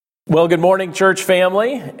Well, good morning, church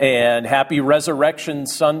family, and happy Resurrection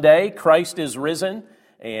Sunday. Christ is risen,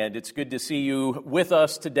 and it's good to see you with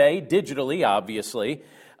us today, digitally, obviously.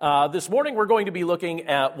 This morning, we're going to be looking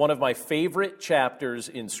at one of my favorite chapters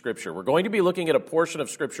in Scripture. We're going to be looking at a portion of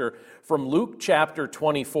Scripture from Luke chapter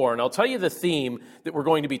 24, and I'll tell you the theme that we're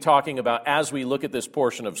going to be talking about as we look at this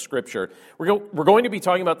portion of Scripture. We're going to be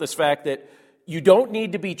talking about this fact that you don't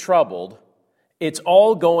need to be troubled. It's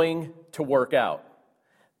all going to work out.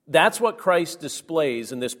 That's what Christ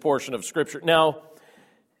displays in this portion of Scripture. Now,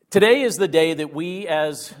 today is the day that we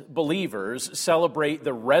as believers celebrate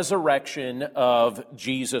the resurrection of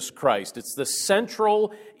Jesus Christ. It's the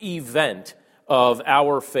central event of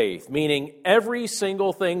our faith, meaning every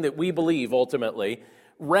single thing that we believe ultimately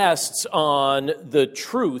rests on the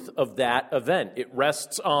truth of that event. It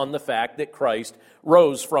rests on the fact that Christ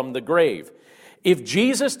rose from the grave. If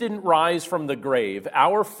Jesus didn't rise from the grave,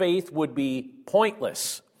 our faith would be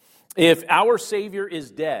pointless. If our Savior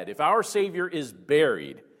is dead, if our Savior is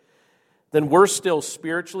buried, then we're still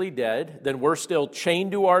spiritually dead, then we're still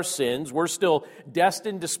chained to our sins, we're still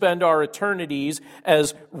destined to spend our eternities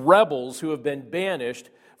as rebels who have been banished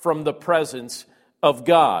from the presence of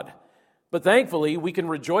God. But thankfully, we can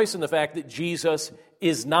rejoice in the fact that Jesus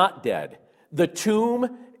is not dead. The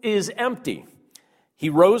tomb is empty. He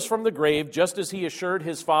rose from the grave just as he assured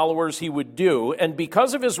his followers he would do, and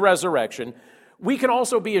because of his resurrection, we can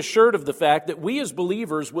also be assured of the fact that we as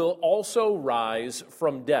believers will also rise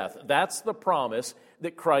from death. That's the promise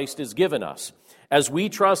that Christ has given us. As we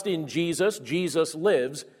trust in Jesus, Jesus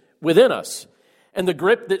lives within us. And the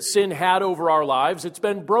grip that sin had over our lives, it's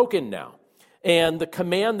been broken now. And the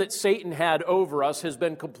command that Satan had over us has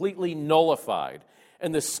been completely nullified.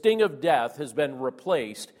 And the sting of death has been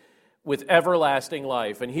replaced with everlasting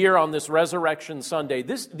life. And here on this Resurrection Sunday,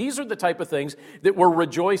 these are the type of things that we're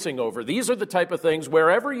rejoicing over. These are the type of things,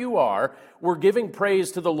 wherever you are, we're giving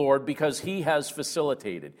praise to the Lord because He has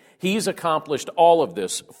facilitated. He's accomplished all of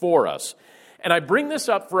this for us. And I bring this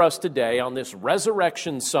up for us today on this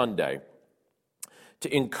Resurrection Sunday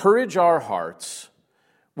to encourage our hearts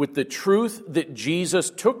with the truth that Jesus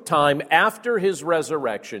took time after His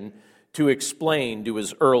resurrection to explain to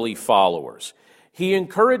His early followers. He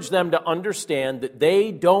encouraged them to understand that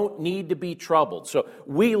they don't need to be troubled. So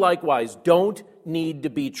we likewise don't need to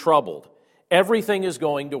be troubled. Everything is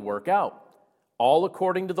going to work out, all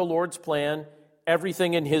according to the Lord's plan,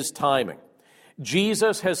 everything in His timing.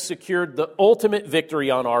 Jesus has secured the ultimate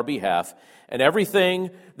victory on our behalf, and everything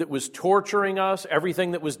that was torturing us,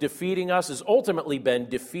 everything that was defeating us, has ultimately been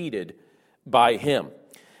defeated by Him.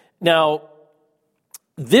 Now,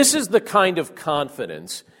 this is the kind of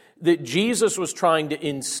confidence that Jesus was trying to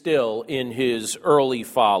instill in His early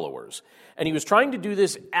followers. And He was trying to do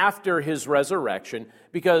this after His resurrection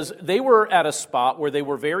because they were at a spot where they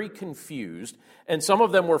were very confused, and some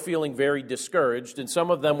of them were feeling very discouraged, and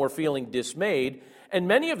some of them were feeling dismayed, and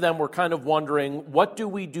many of them were kind of wondering, what do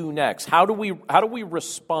we do next? How do we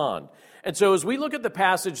respond? And so as we look at the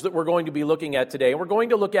passage that we're going to be looking at today, and we're going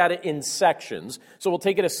to look at it in sections, so we'll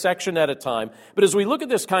take it a section at a time. But as we look at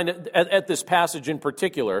this at this passage in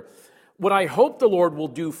particular, what I hope the Lord will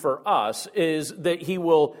do for us is that He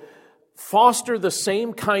will foster the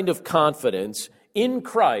same kind of confidence in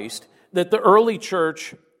Christ that the early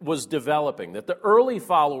church was developing, that the early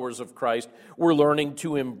followers of Christ were learning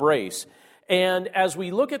to embrace. And as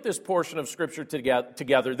we look at this portion of Scripture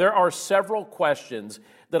together, there are several questions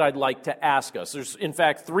that I'd like to ask us. There's, in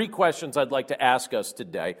fact, 3 questions I'd like to ask us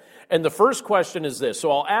today. And the first question is this.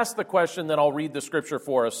 So I'll ask the question, then I'll read the Scripture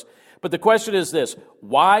for us. But the question is this.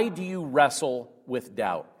 Why do you wrestle with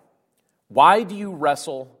doubt? Why do you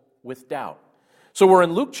wrestle with doubt? So we're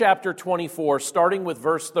in Luke chapter 24, starting with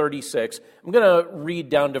verse 36. I'm going to read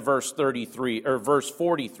down to verse 33 or verse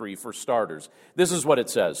 43 for starters. This is what it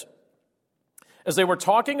says. As they were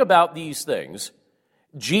talking about these things,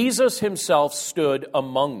 Jesus Himself stood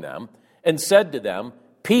among them and said to them,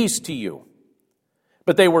 "Peace to you."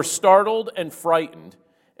 But they were startled and frightened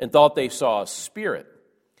and thought they saw a spirit.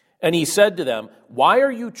 And He said to them, "Why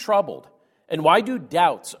are you troubled? And why do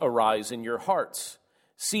doubts arise in your hearts?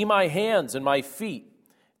 See my hands and my feet,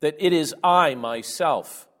 that it is I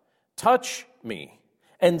myself. Touch me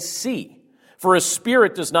and see, for a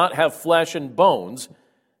spirit does not have flesh and bones,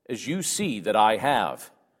 as you see that I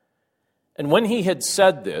have." And when He had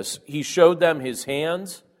said this, He showed them His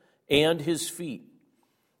hands and His feet.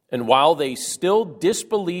 And while they still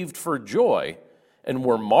disbelieved for joy and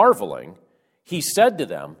were marveling, He said to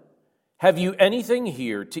them, "Have you anything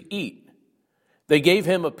here to eat?" They gave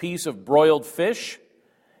Him a piece of broiled fish,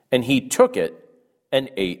 and He took it and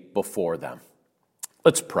ate before them.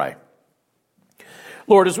 Let's pray.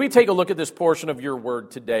 Lord, as we take a look at this portion of your word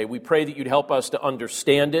today, we pray that you'd help us to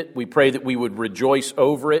understand it. We pray that we would rejoice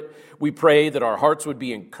over it. We pray that our hearts would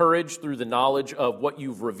be encouraged through the knowledge of what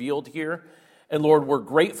you've revealed here. And Lord, we're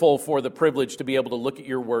grateful for the privilege to be able to look at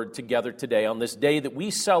your word together today on this day that we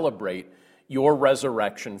celebrate your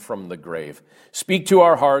resurrection from the grave. Speak to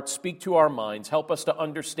our hearts, speak to our minds. Help us to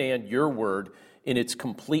understand your word in its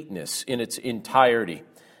completeness, in its entirety.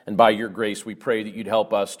 And by your grace, we pray that you'd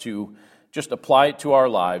help us to just apply it to our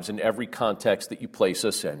lives in every context that you place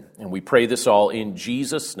us in. And we pray this all in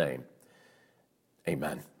Jesus' name.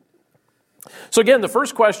 Amen. So again, the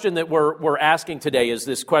first question that we're asking today is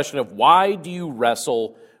this question of why do you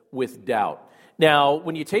wrestle with doubt? Now,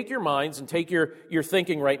 when you take your minds and take your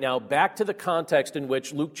thinking right now back to the context in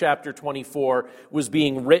which Luke chapter 24 was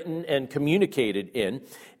being written and communicated in,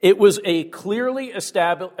 it was a clearly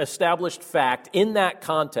established fact in that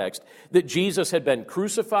context that Jesus had been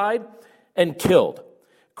crucified and killed.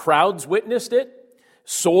 Crowds witnessed it.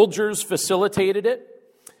 Soldiers facilitated it.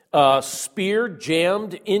 A spear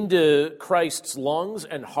jammed into Christ's lungs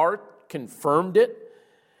and heart confirmed it.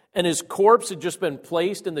 And his corpse had just been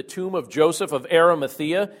placed in the tomb of Joseph of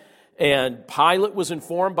Arimathea. And Pilate was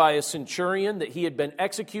informed by a centurion that he had been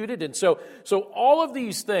executed. And so all of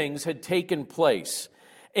these things had taken place.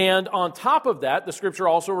 And on top of that, the scripture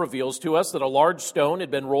also reveals to us that a large stone had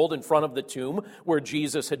been rolled in front of the tomb where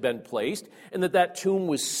Jesus had been placed, and that tomb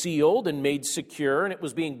was sealed and made secure, and it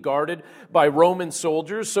was being guarded by Roman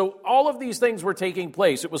soldiers. So all of these things were taking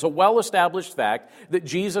place. It was a well-established fact that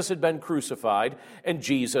Jesus had been crucified and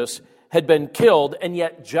Jesus had been killed, and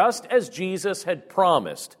yet just as Jesus had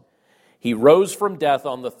promised, he rose from death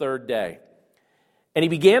on the third day, and he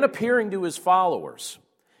began appearing to his followers.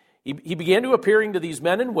 He began to appearing to these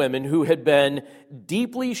men and women who had been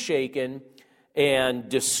deeply shaken and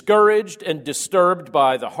discouraged and disturbed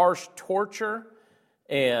by the harsh torture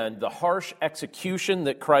and the harsh execution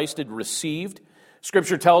that Christ had received.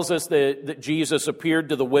 Scripture tells us that Jesus appeared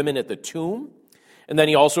to the women at the tomb, and then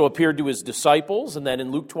he also appeared to his disciples. And then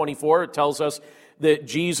in Luke 24, it tells us that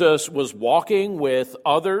Jesus was walking with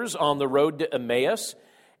others on the road to Emmaus.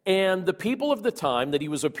 And the people of the time that he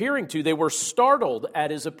was appearing to, they were startled at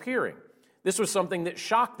his appearing. This was something that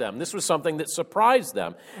shocked them. This was something that surprised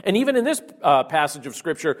them. And even in this passage of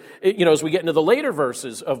Scripture, as we get into the later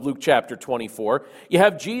verses of Luke chapter 24, you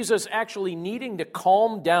have Jesus actually needing to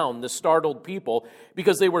calm down the startled people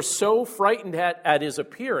because they were so frightened at his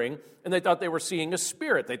appearing, and they thought they were seeing a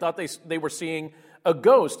spirit. They thought they were seeing a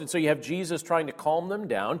ghost. And so you have Jesus trying to calm them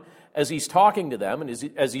down as he's talking to them and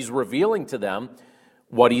as he's revealing to them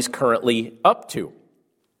what he's currently up to.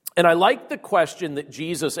 And I like the question that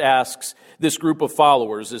Jesus asks this group of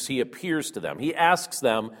followers as he appears to them. He asks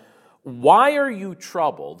them, why are you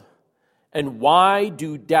troubled and why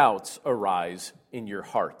do doubts arise in your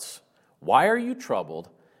hearts? Why are you troubled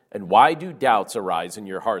and why do doubts arise in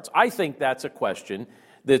your hearts? I think that's a question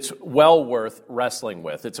that's well worth wrestling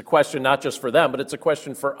with. It's a question not just for them, but it's a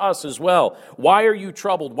question for us as well. Why are you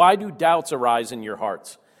troubled? Why do doubts arise in your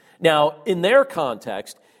hearts? Now, in their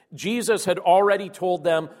context, Jesus had already told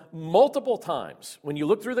them multiple times. When you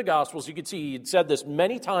look through the Gospels, you can see he had said this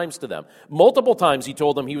many times to them. Multiple times he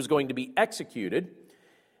told them he was going to be executed,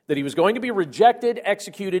 that he was going to be rejected,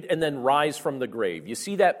 executed, and then rise from the grave. You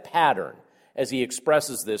see that pattern as he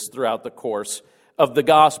expresses this throughout the course of the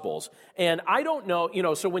Gospels. And I don't know,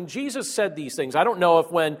 so when Jesus said these things, I don't know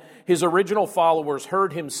if when his original followers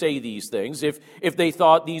heard him say these things, if they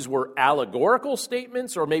thought these were allegorical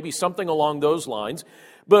statements or maybe something along those lines.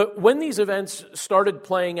 But when these events started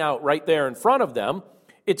playing out right there in front of them,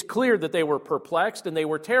 it's clear that they were perplexed and they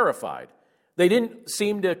were terrified. They didn't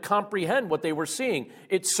seem to comprehend what they were seeing.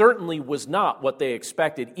 It certainly was not what they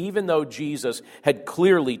expected, even though Jesus had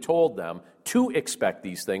clearly told them to expect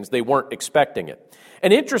these things. They weren't expecting it.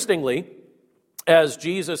 And interestingly, as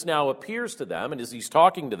Jesus now appears to them and as he's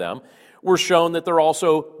talking to them, we're shown that they're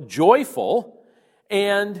also joyful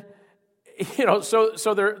and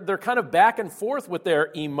so they're kind of back and forth with their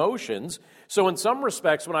emotions. So in some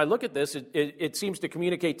respects, when I look at this, it seems to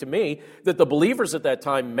communicate to me that the believers at that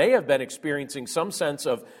time may have been experiencing some sense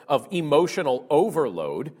of emotional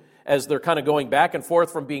overload as they're kind of going back and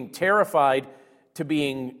forth from being terrified to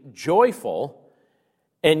being joyful.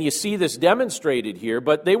 And you see this demonstrated here,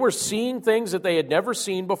 but they were seeing things that they had never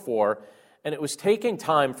seen before, and it was taking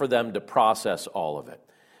time for them to process all of it.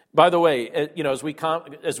 By the way, as we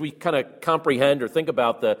kind of comprehend or think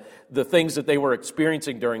about the things that they were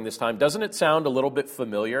experiencing during this time, doesn't it sound a little bit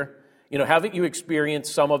familiar? Haven't you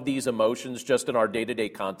experienced some of these emotions just in our day-to-day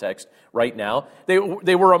context right now? They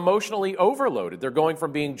were emotionally overloaded. They're going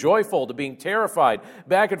from being joyful to being terrified,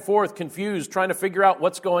 back and forth, confused, trying to figure out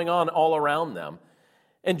what's going on all around them.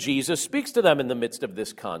 And Jesus speaks to them in the midst of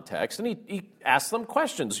this context, and he asks them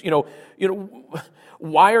questions.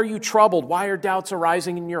 Why are you troubled? Why are doubts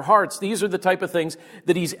arising in your hearts? These are the type of things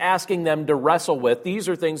that he's asking them to wrestle with. These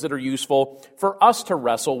are things that are useful for us to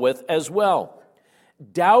wrestle with as well.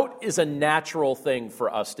 Doubt is a natural thing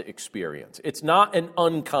for us to experience. It's not an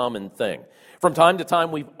uncommon thing. From time to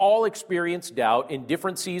time, we've all experienced doubt in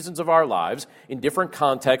different seasons of our lives, in different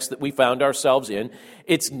contexts that we found ourselves in.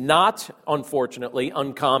 It's not, unfortunately,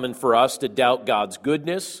 uncommon for us to doubt God's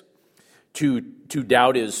goodness, to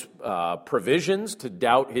doubt His provisions, to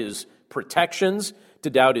doubt His protections, to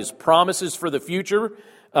doubt His promises for the future,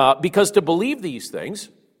 because to believe these things,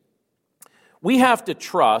 we have to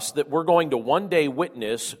trust that we're going to one day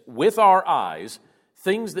witness with our eyes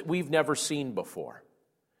things that we've never seen before.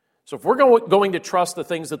 So if we're going to trust the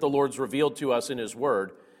things that the Lord's revealed to us in His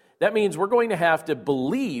Word, that means we're going to have to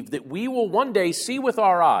believe that we will one day see with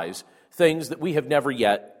our eyes things that we have never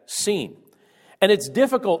yet seen. And it's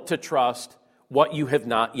difficult to trust what you have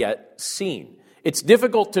not yet seen. It's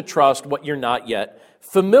difficult to trust what you're not yet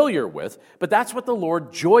familiar with, but that's what the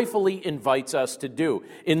Lord joyfully invites us to do.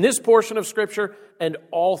 In this portion of Scripture and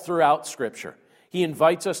all throughout Scripture, He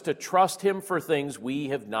invites us to trust Him for things we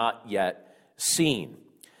have not yet seen.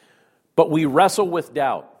 But we wrestle with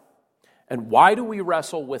doubt. And why do we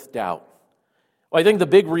wrestle with doubt? Well, I think the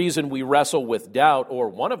big reason we wrestle with doubt, or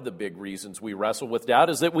one of the big reasons we wrestle with doubt,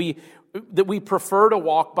 is that we prefer to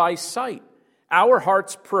walk by sight. Our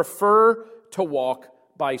hearts prefer to walk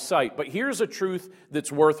by sight. But here's a truth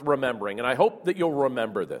that's worth remembering, and I hope that you'll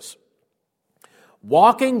remember this.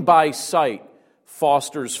 Walking by sight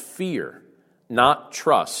fosters fear, not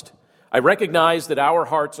trust. I recognize that our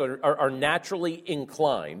hearts are naturally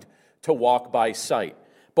inclined to walk by sight,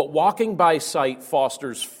 but walking by sight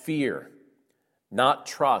fosters fear, not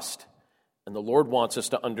trust. And the Lord wants us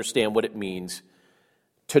to understand what it means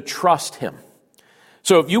to trust Him.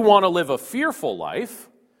 So if you want to live a fearful life,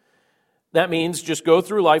 that means just go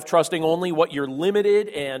through life trusting only what your limited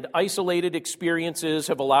and isolated experiences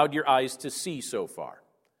have allowed your eyes to see so far.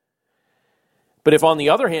 But if, on the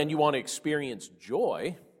other hand, you want to experience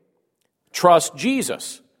joy, trust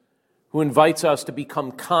Jesus, who invites us to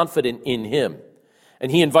become confident in Him.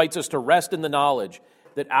 And He invites us to rest in the knowledge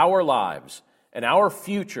that our lives and our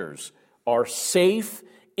futures are safe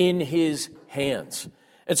in His hands.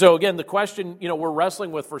 And so, again, the question, we're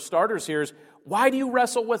wrestling with for starters here is, why do you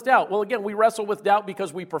wrestle with doubt? Well, again, we wrestle with doubt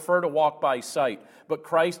because we prefer to walk by sight. But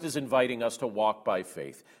Christ is inviting us to walk by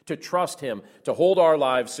faith, to trust Him, to hold our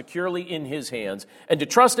lives securely in His hands, and to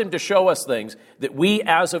trust Him to show us things that we,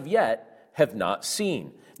 as of yet, have not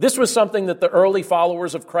seen. This was something that the early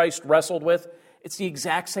followers of Christ wrestled with. It's the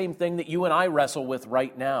exact same thing that you and I wrestle with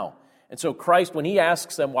right now. And so Christ, when He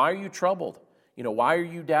asks them, why are you troubled? Why are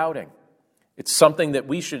you doubting? It's something that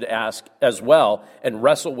we should ask as well and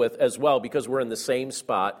wrestle with as well, because we're in the same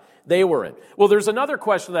spot they were in. Well, there's another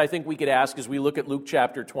question that I think we could ask as we look at Luke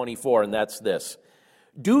chapter 24, and that's this.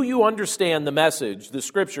 Do you understand the message the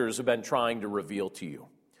Scriptures have been trying to reveal to you?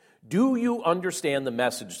 Do you understand the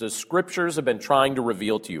message the Scriptures have been trying to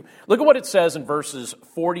reveal to you? Look at what it says in verses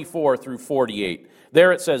 44 through 48.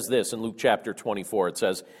 There it says this in Luke chapter 24. It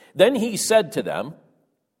says, "Then He said to them,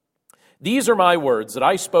 'These are my words that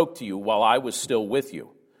I spoke to you while I was still with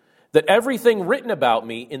you, that everything written about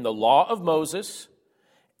me in the law of Moses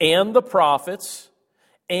and the prophets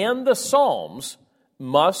and the Psalms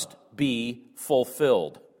must be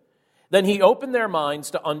fulfilled.' Then He opened their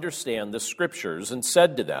minds to understand the Scriptures and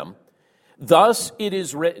said to them, 'Thus it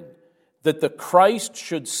is written, that the Christ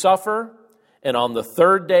should suffer and on the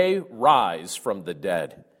third day rise from the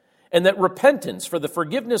dead, and that repentance for the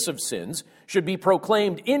forgiveness of sins should be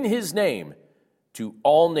proclaimed in His name to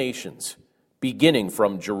all nations, beginning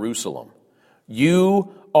from Jerusalem.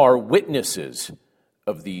 You are witnesses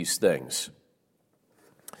of these things.'"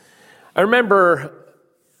 I remember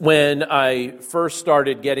when I first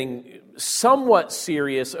started getting somewhat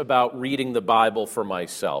serious about reading the Bible for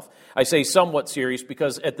myself. I say somewhat serious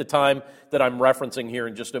because at the time that I'm referencing here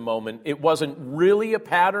in just a moment, it wasn't really a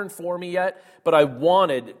pattern for me yet, but I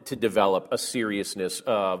wanted to develop a seriousness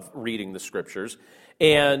of reading the Scriptures.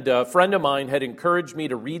 And a friend of mine had encouraged me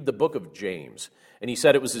to read the book of James. And he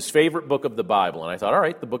said it was his favorite book of the Bible. And I thought, all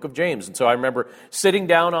right, the book of James. And so I remember sitting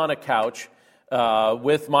down on a couch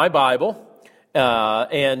with my Bible,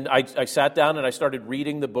 and I sat down and I started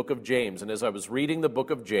reading the book of James. And as I was reading the book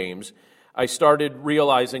of James, I started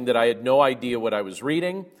realizing that I had no idea what I was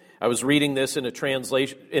reading. I was reading this in a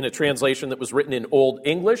translation that was written in Old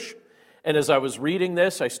English, and as I was reading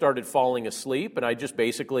this, I started falling asleep, and I just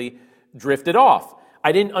basically drifted off.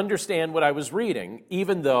 I didn't understand what I was reading,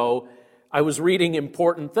 even though I was reading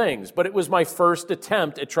important things, but it was my first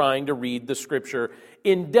attempt at trying to read the Scripture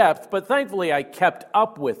in depth, but thankfully I kept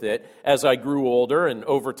up with it as I grew older and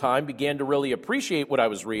over time began to really appreciate what I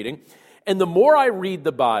was reading. And the more I read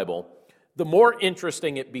the Bible, the more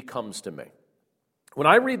interesting it becomes to me. When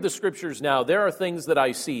I read the Scriptures now, there are things that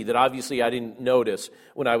I see that obviously I didn't notice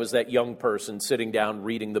when I was that young person sitting down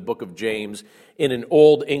reading the book of James in an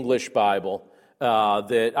Old English Bible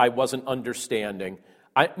that I wasn't understanding.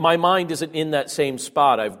 My mind isn't in that same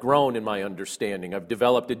spot. I've grown in my understanding. I've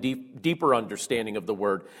developed a deeper understanding of the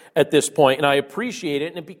Word at this point, and I appreciate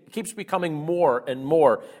it, and it keeps becoming more and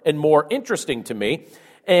more and more interesting to me.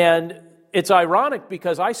 And it's ironic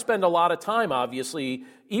because I spend a lot of time, obviously,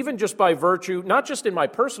 even just by virtue, not just in my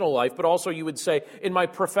personal life, but also you would say in my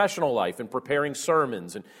professional life, in preparing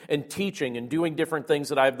sermons and teaching and doing different things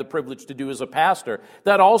that I have the privilege to do as a pastor,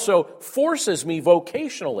 that also forces me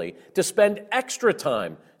vocationally to spend extra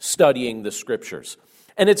time studying the Scriptures.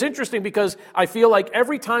 And it's interesting because I feel like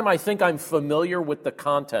every time I think I'm familiar with the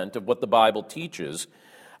content of what the Bible teaches,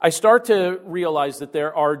 I start to realize that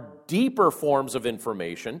there are deeper forms of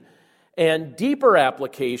information and deeper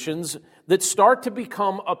applications that start to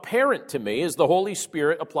become apparent to me as the Holy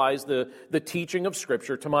Spirit applies the teaching of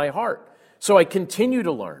Scripture to my heart. So I continue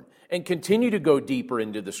to learn and continue to go deeper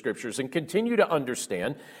into the Scriptures and continue to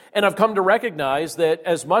understand. And I've come to recognize that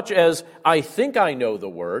as much as I think I know the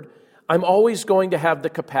Word, I'm always going to have the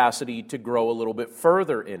capacity to grow a little bit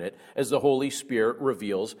further in it as the Holy Spirit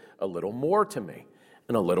reveals a little more to me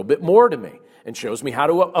and a little bit more to me and shows me how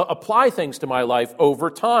to apply things to my life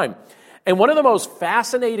over time. And one of the most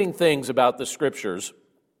fascinating things about the Scriptures,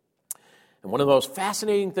 and one of the most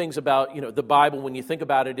fascinating things about, the Bible when you think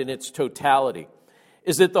about it in its totality,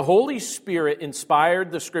 is that the Holy Spirit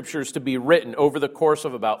inspired the Scriptures to be written over the course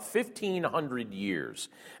of about 1,500 years.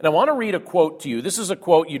 And I want to read a quote to you. This is a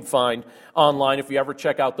quote you'd find online if you ever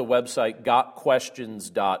check out the website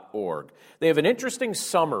gotquestions.org. They have an interesting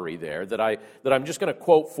summary there that I'm just going to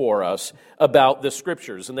quote for us about the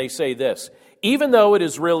Scriptures. And they say this: even though it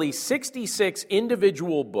is really 66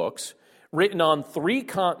 individual books written on 3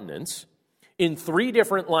 continents in 3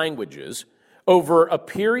 different languages over a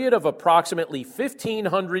period of approximately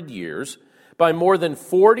 1,500 years by more than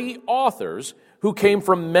 40 authors who came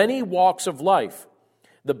from many walks of life,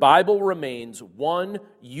 the Bible remains one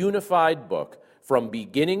unified book from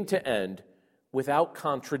beginning to end without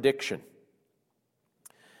contradiction.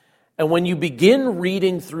 And when you begin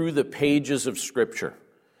reading through the pages of Scripture,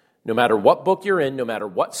 no matter what book you're in, no matter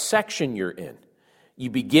what section you're in,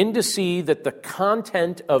 you begin to see that the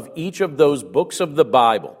content of each of those books of the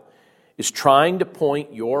Bible is trying to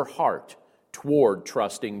point your heart toward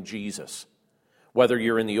trusting Jesus. Whether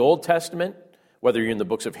you're in the Old Testament, whether you're in the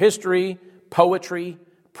books of history, poetry,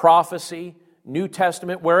 prophecy, New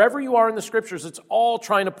Testament, wherever you are in the Scriptures, it's all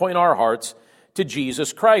trying to point our hearts to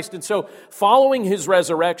Jesus Christ. And so, following his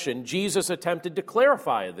resurrection, Jesus attempted to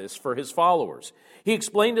clarify this for his followers. He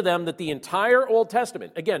explained to them that the entire Old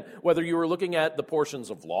Testament, again, whether you were looking at the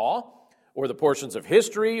portions of law, or the portions of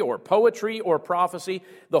history, or poetry, or prophecy,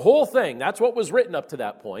 the whole thing, that's what was written up to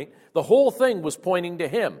that point, the whole thing was pointing to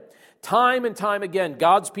him. Time and time again,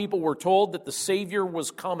 God's people were told that the Savior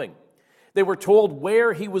was coming. They were told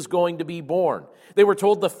where he was going to be born. They were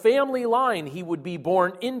told the family line he would be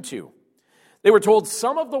born into. They were told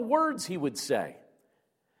some of the words he would say.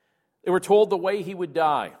 They were told the way he would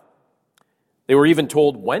die. They were even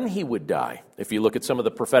told when he would die. If you look at some of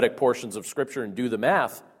the prophetic portions of Scripture and do the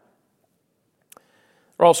math,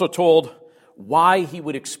 they're also told why he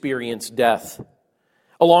would experience death,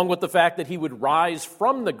 along with the fact that he would rise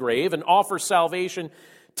from the grave and offer salvation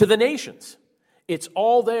to the nations. It's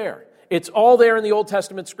all there. It's all there in the Old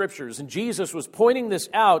Testament Scriptures, and Jesus was pointing this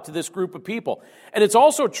out to this group of people. And it's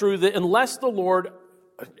also true that unless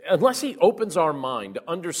he opens our mind to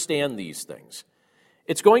understand these things,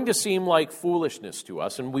 it's going to seem like foolishness to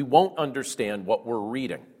us, and we won't understand what we're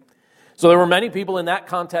reading. So there were many people in that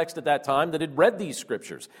context at that time that had read these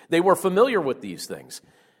Scriptures. They were familiar with these things,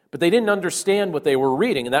 but they didn't understand what they were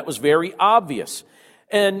reading, and that was very obvious.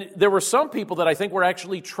 And there were some people that I think were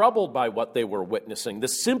actually troubled by what they were witnessing. The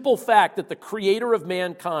simple fact that the Creator of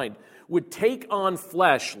mankind would take on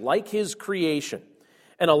flesh like his creation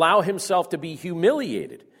and allow himself to be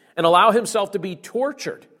humiliated and allow himself to be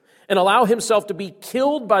tortured and allow himself to be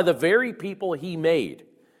killed by the very people he made.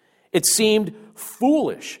 It seemed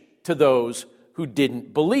foolish to those who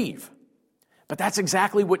didn't believe. But that's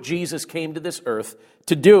exactly what Jesus came to this earth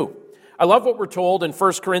to do. I love what we're told in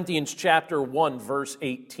 1 Corinthians chapter 1, verse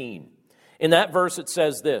 18. In that verse it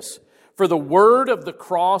says this, "For the word of the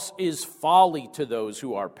cross is folly to those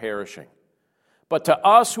who are perishing. But to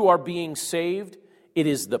us who are being saved, it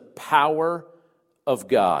is the power of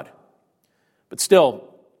God." But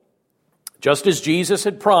still, just as Jesus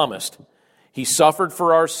had promised, he suffered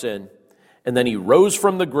for our sin, and then he rose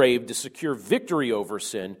from the grave to secure victory over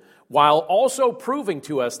sin, while also proving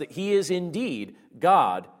to us that he is indeed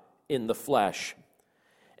God in the flesh.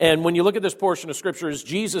 And when you look at this portion of Scripture, as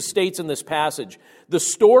Jesus states in this passage, the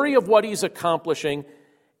story of what he's accomplishing,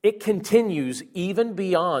 it continues even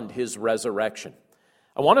beyond his resurrection.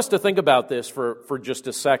 I want us to think about this for just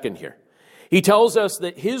a second here. He tells us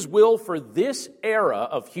that his will for this era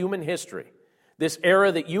of human history, this era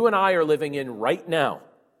that you and I are living in right now,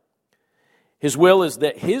 his will is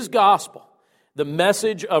that his gospel, the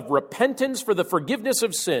message of repentance for the forgiveness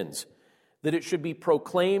of sins, that it should be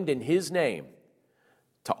proclaimed in his name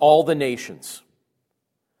to all the nations.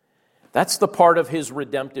 That's the part of his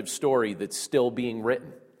redemptive story that's still being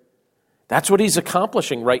written. That's what he's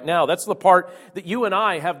accomplishing right now. That's the part that you and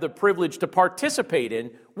I have the privilege to participate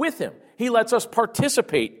in with him. He lets us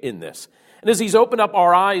participate in this. And as he's opened up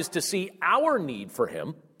our eyes to see our need for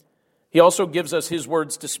him, he also gives us his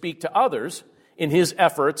words to speak to others in his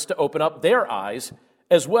efforts to open up their eyes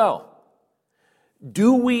as well.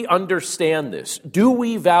 Do we understand this? Do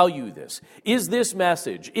we value this? Is this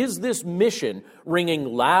message, is this mission ringing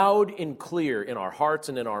loud and clear in our hearts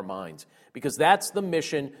and in our minds? Because that's the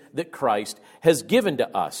mission that Christ has given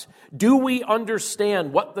to us. Do we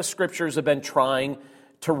understand what the Scriptures have been trying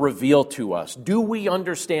to reveal to us? Do we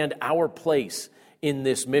understand our place in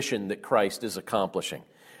this mission that Christ is accomplishing?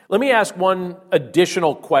 Let me ask one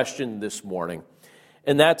additional question this morning,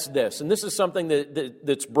 and that's this. And this is something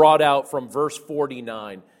that's brought out from verse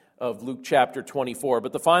 49 of Luke chapter 24.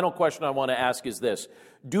 But the final question I want to ask is this.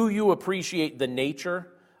 Do you appreciate the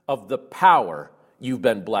nature of the power you've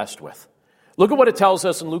been blessed with? Look at what it tells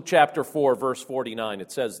us in Luke chapter 4, verse 49.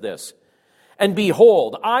 It says this, "And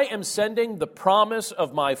behold, I am sending the promise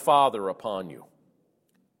of my Father upon you.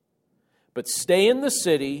 But stay in the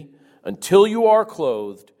city until you are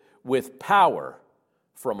clothed with power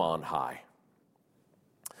from on high."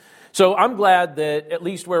 So I'm glad that at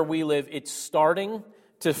least where we live, it's starting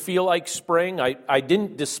to feel like spring. I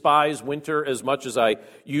didn't despise winter as much as I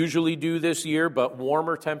usually do this year, but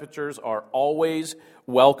warmer temperatures are always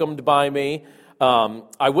welcomed by me.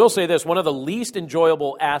 I will say this, one of the least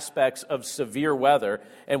enjoyable aspects of severe weather,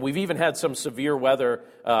 and we've even had some severe weather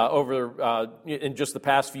in just the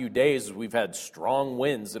past few days. We've had strong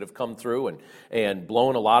winds that have come through and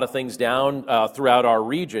blown a lot of things down throughout our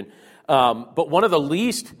region. But one of the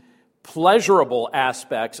least pleasurable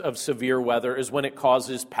aspects of severe weather is when it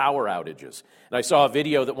causes power outages. And I saw a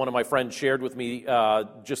video that one of my friends shared with me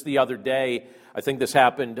just the other day. I think this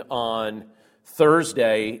happened on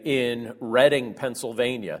Thursday in Reading,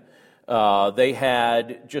 Pennsylvania. They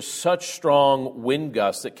had just such strong wind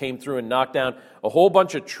gusts that came through and knocked down a whole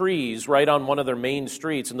bunch of trees right on one of their main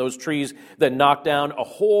streets, and those trees then knocked down a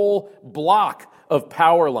whole block of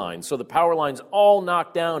power lines. So the power lines all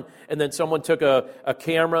knocked down, and then someone took a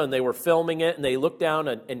camera and they were filming it, and they looked down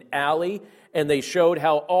an alley, and they showed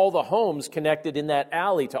how all the homes connected in that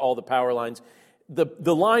alley to all the power lines.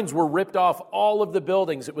 The lines were ripped off all of the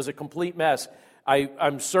buildings. It was a complete mess.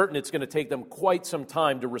 I'm certain it's going to take them quite some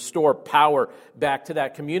time to restore power back to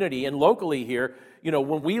that community. And locally here,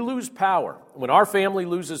 when we lose power, when our family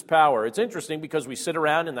loses power, it's interesting because we sit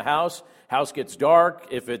around in the house gets dark.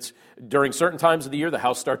 If it's during certain times of the year, the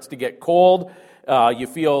house starts to get cold. You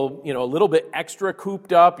feel, a little bit extra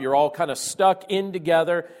cooped up. You're all kind of stuck in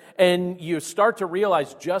together. And you start to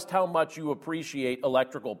realize just how much you appreciate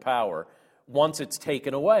electrical power once it's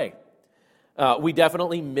taken away. We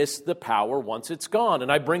definitely miss the power once it's gone.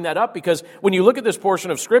 And I bring that up because when you look at this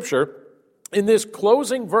portion of Scripture, in this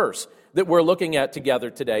closing verse that we're looking at together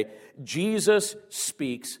today, Jesus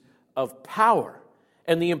speaks of power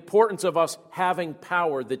and the importance of us having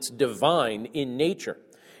power that's divine in nature.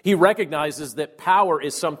 He recognizes that power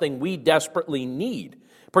is something we desperately need,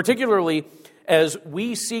 particularly as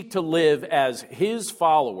we seek to live as his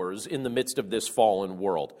followers in the midst of this fallen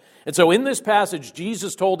world. And so in this passage,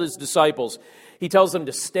 Jesus told his disciples, he tells them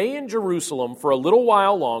to stay in Jerusalem for a little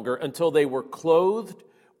while longer until they were clothed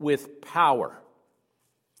with power.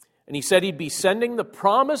 And he said he'd be sending the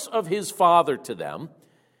promise of his Father to them,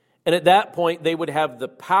 and at that point they would have the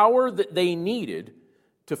power that they needed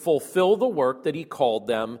to fulfill the work that he called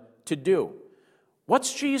them to do.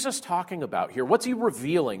 What's Jesus talking about here? What's he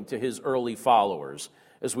revealing to his early followers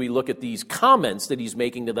as we look at these comments that he's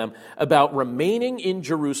making to them about remaining in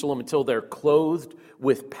Jerusalem until they're clothed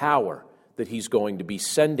with power that he's going to be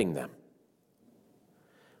sending them.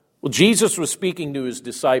 Well, Jesus was speaking to his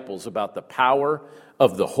disciples about the power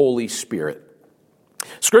of the Holy Spirit.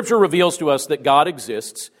 Scripture reveals to us that God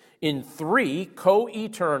exists in three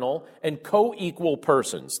co-eternal and co-equal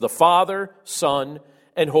persons, the Father, Son,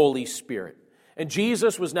 and Holy Spirit. And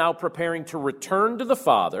Jesus was now preparing to return to the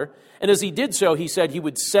Father, and as he did so, he said he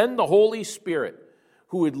would send the Holy Spirit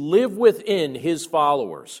who would live within his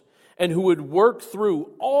followers and who would work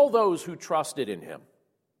through all those who trusted in him.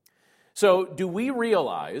 So, do we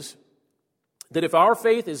realize that if our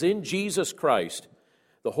faith is in Jesus Christ,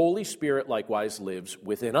 the Holy Spirit likewise lives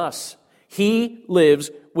within us? He lives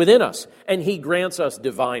within us, and he grants us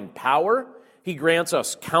divine power, he grants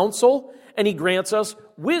us counsel, and he grants us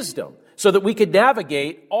wisdom so that we could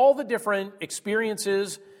navigate all the different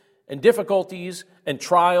experiences and difficulties and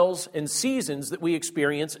trials and seasons that we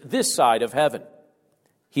experience this side of heaven.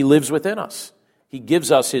 He lives within us. He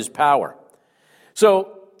gives us his power.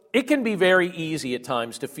 So it can be very easy at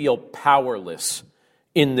times to feel powerless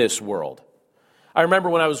in this world. I remember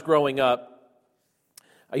when I was growing up,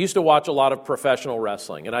 I used to watch a lot of professional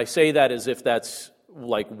wrestling, and I say that as if that's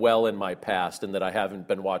like well in my past and that I haven't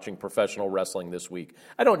been watching professional wrestling this week.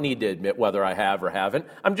 I don't need to admit whether I have or haven't.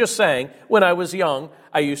 I'm just saying, when I was young,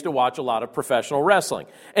 I used to watch a lot of professional wrestling.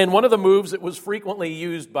 And one of the moves that was frequently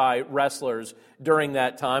used by wrestlers during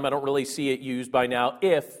that time, I don't really see it used by now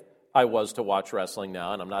if I was to watch wrestling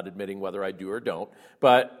now, and I'm not admitting whether I do or don't,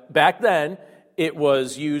 but back then, it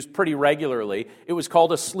was used pretty regularly. It was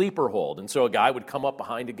called a sleeper hold. And so a guy would come up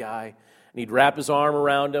behind a guy, and he'd wrap his arm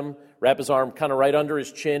around him, wrap his arm kind of right under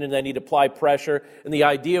his chin, and then he'd apply pressure. And the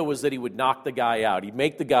idea was that he would knock the guy out. He'd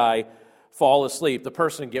make the guy fall asleep. The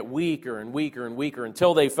person would get weaker and weaker and weaker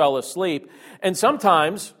until they fell asleep. And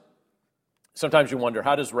sometimes you wonder,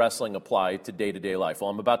 how does wrestling apply to day-to-day life? Well,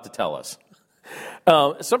 I'm about to tell us.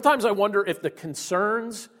 Sometimes I wonder if the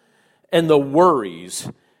concerns and the worries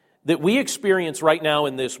that we experience right now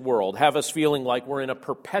in this world have us feeling like we're in a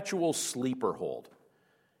perpetual sleeper hold.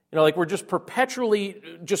 You know, like we're just perpetually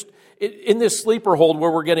just in this sleeper hold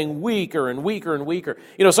where we're getting weaker and weaker and weaker.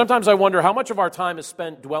 You know, sometimes I wonder how much of our time is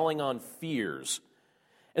spent dwelling on fears.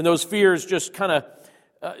 And those fears just kind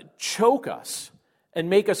of choke us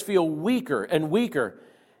and make us feel weaker and weaker.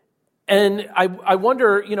 And I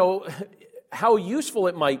wonder, you know, how useful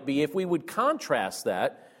it might be if we would contrast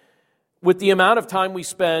that with the amount of time we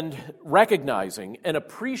spend recognizing and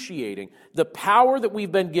appreciating the power that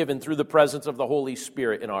we've been given through the presence of the Holy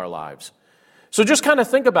Spirit in our lives. So just kind of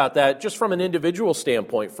think about that just from an individual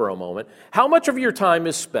standpoint for a moment. How much of your time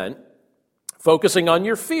is spent focusing on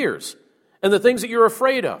your fears and the things that you're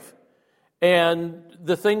afraid of and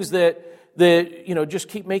the things that you know just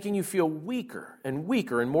keep making you feel weaker and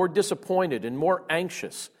weaker and more disappointed and more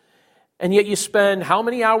anxious? And yet you spend how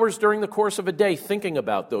many hours during the course of a day thinking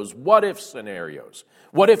about those what-if scenarios?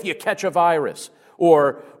 What if you catch a virus?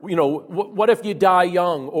 Or, you know, what if you die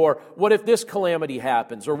young? Or what if this calamity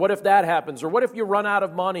happens? Or what if that happens? Or what if you run out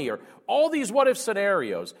of money? Or all these what-if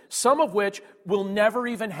scenarios, some of which will never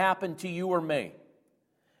even happen to you or me.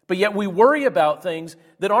 But yet we worry about things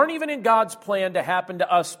that aren't even in God's plan to happen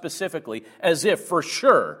to us specifically, as if for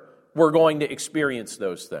sure we're going to experience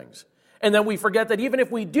those things. And then we forget that even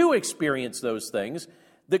if we do experience those things,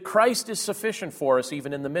 that Christ is sufficient for us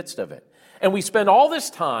even in the midst of it. And we spend all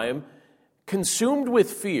this time consumed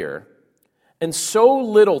with fear and so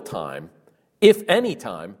little time, if any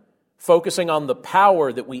time, focusing on the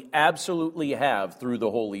power that we absolutely have through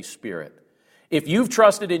the Holy Spirit. If you've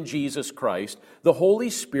trusted in Jesus Christ, the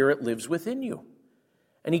Holy Spirit lives within you.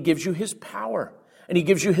 And he gives you his power, and he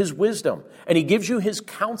gives you his wisdom, and he gives you his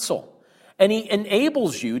counsel. And he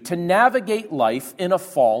enables you to navigate life in a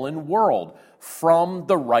fallen world from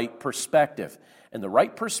the right perspective. And the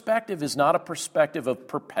right perspective is not a perspective of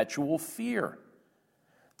perpetual fear.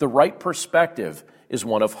 The right perspective is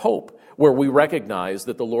one of hope, where we recognize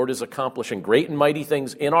that the Lord is accomplishing great and mighty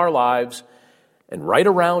things in our lives and right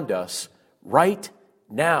around us right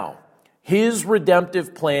now. His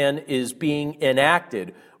redemptive plan is being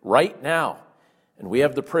enacted right now, and we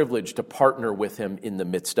have the privilege to partner with him in the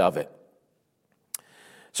midst of it.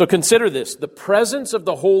 So consider this, the presence of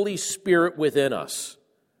the Holy Spirit within us.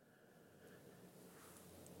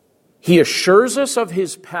 He assures us of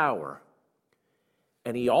his power,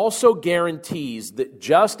 and he also guarantees that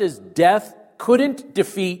just as death couldn't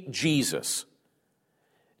defeat Jesus,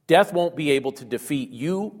 death won't be able to defeat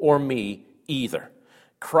you or me either.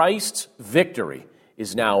 Christ's victory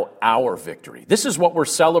is now our victory. This is what we're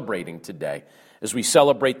celebrating today as we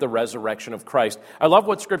celebrate the resurrection of Christ. I love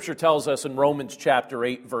what Scripture tells us in Romans chapter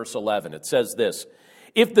 8, verse 11. It says this,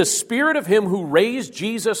 "If the Spirit of him who raised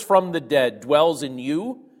Jesus from the dead dwells in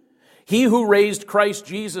you, he who raised Christ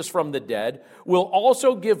Jesus from the dead will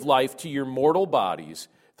also give life to your mortal bodies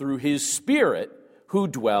through his Spirit who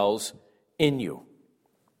dwells in you."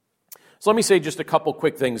 So let me say just a couple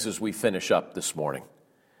quick things as we finish up this morning.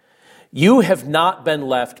 You have not been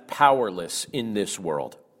left powerless in this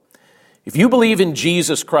world. If you believe in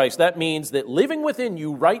Jesus Christ, that means that living within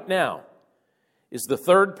you right now is the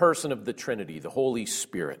third person of the Trinity, the Holy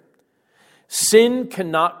Spirit. Sin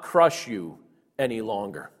cannot crush you any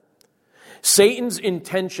longer. Satan's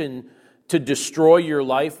intention to destroy your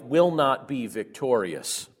life will not be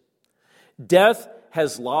victorious. Death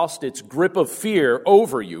has lost its grip of fear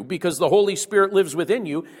over you because the Holy Spirit lives within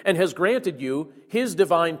you and has granted you his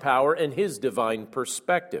divine power and his divine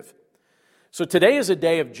perspective. So today is a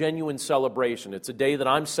day of genuine celebration. It's a day that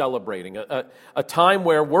I'm celebrating, a time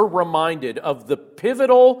where we're reminded of the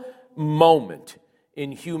pivotal moment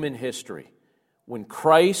in human history when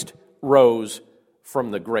Christ rose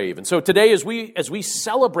from the grave. And so today, as we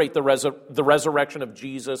celebrate the resurrection of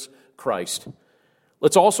Jesus Christ,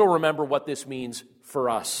 let's also remember what this means for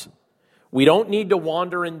us. We don't need to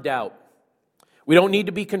wander in doubt. We don't need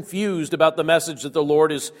to be confused about the message that the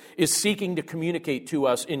Lord is seeking to communicate to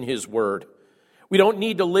us in his word. We don't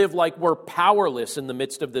need to live like we're powerless in the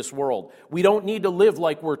midst of this world. We don't need to live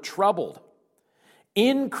like we're troubled.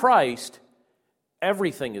 In Christ,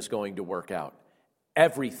 everything is going to work out.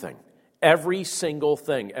 Everything. Every single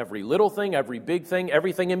thing. Every little thing, every big thing,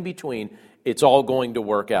 everything in between, it's all going to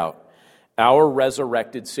work out. Our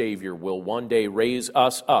resurrected Savior will one day raise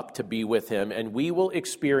us up to be with him, and we will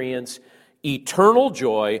experience eternal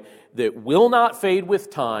joy that will not fade with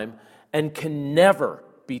time and can never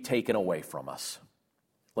be taken away from us.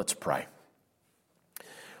 Let's pray.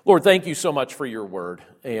 Lord, thank you so much for your word,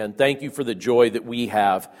 and thank you for the joy that we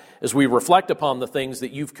have as we reflect upon the things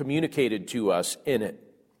that you've communicated to us in it.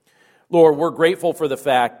 Lord, we're grateful for the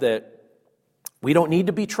fact that we don't need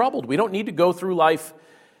to be troubled. We don't need to go through life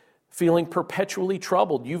feeling perpetually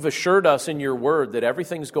troubled. You've assured us in your word that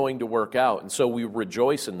everything's going to work out, and so we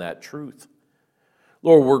rejoice in that truth.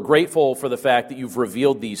 Lord, we're grateful for the fact that you've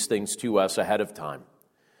revealed these things to us ahead of time.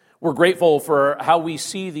 We're grateful for how we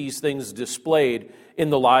see these things displayed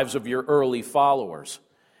in the lives of your early followers.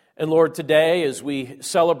 And Lord, today as we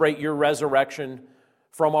celebrate your resurrection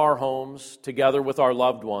from our homes together with our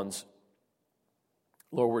loved ones,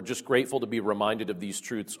 Lord, we're just grateful to be reminded of these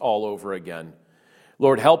truths all over again.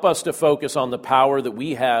 Lord, help us to focus on the power that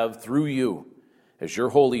we have through you as your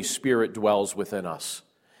Holy Spirit dwells within us.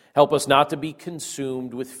 Help us not to be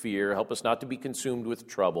consumed with fear. Help us not to be consumed with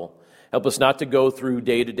trouble. Help us not to go through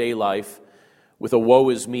day-to-day life with a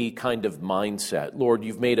woe-is-me kind of mindset. Lord,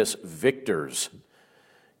 you've made us victors.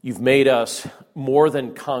 You've made us more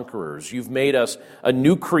than conquerors. You've made us a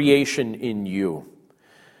new creation in you.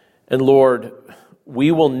 And Lord,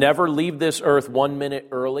 we will never leave this earth 1 minute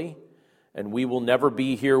early, and we will never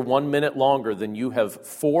be here 1 minute longer than you have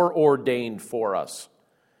foreordained for us.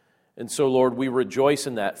 And so, Lord, we rejoice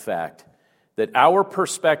in that fact that our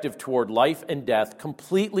perspective toward life and death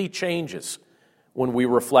completely changes when we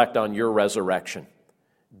reflect on your resurrection.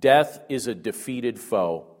 Death is a defeated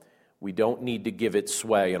foe. We don't need to give it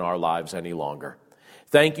sway in our lives any longer.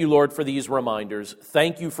 Thank you, Lord, for these reminders.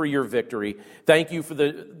 Thank you for your victory. Thank you for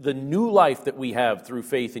the new life that we have through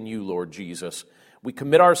faith in you, Lord Jesus. We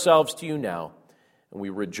commit ourselves to you now, and we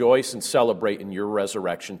rejoice and celebrate in your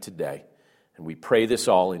resurrection today. And we pray this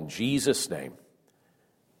all in Jesus' name.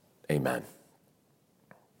 Amen.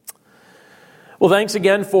 Well, thanks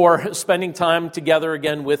again for spending time together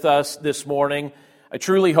again with us this morning. I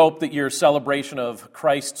truly hope that your celebration of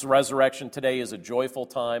Christ's resurrection today is a joyful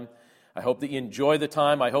time. I hope that you enjoy the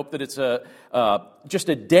time. I hope that it's just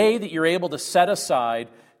a day that you're able to set aside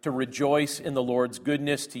to rejoice in the Lord's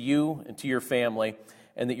goodness to you and to your family,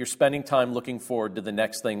 and that you're spending time looking forward to the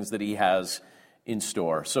next things that he has in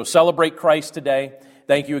store. So celebrate Christ today.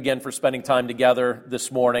 Thank you again for spending time together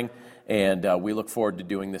this morning, and we look forward to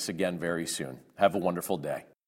doing this again very soon. Have a wonderful day.